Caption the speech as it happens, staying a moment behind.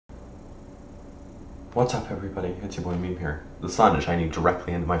What's up, everybody? It's your boy Meme here. The sun is shining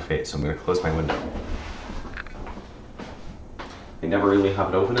directly into my face, so I'm going to close my window. They never really have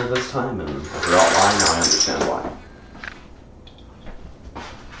it open at this time, and if they're all lying, now I understand why.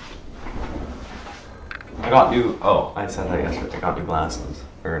 I got new, I said that yesterday, I got new glasses.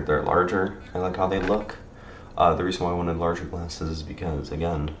 They're larger, I like how they look. The reason why I wanted larger glasses is because,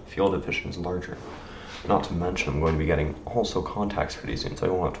 again, field of vision is larger. Not to mention, I'm going to be getting also contacts pretty soon, so I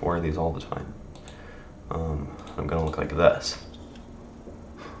won't have to wear these all the time. I'm gonna look like this.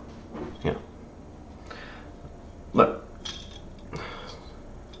 Yeah. Look.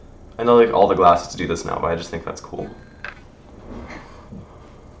 I know like all the glasses do this now, but I just think that's cool.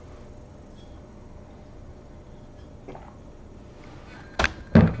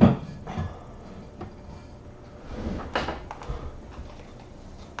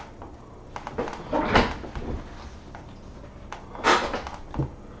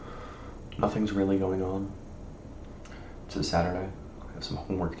 Nothing's really going on. It's a Saturday. I have some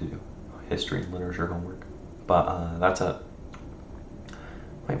homework to do. History and literature homework. But that's it.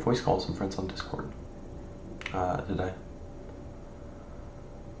 My voice called some friends on Discord today.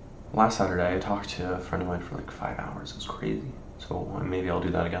 Last Saturday I talked to a friend of mine for like 5 hours. It was crazy. So maybe I'll do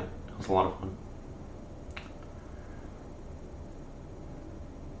that again. It was a lot of fun.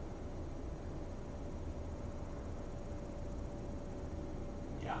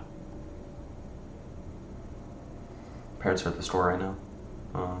 Yeah. Parents are at the store right now.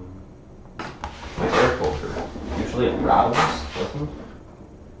 My air filter, usually it rattles, doesn't it?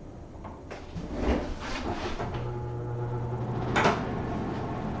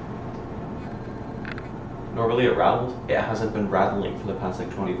 Normally it rattles. It hasn't been rattling for the past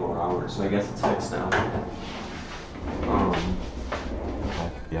like 24 hours, so I guess it's fixed now.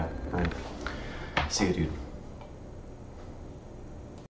 Okay, yeah, alright. See you, dude.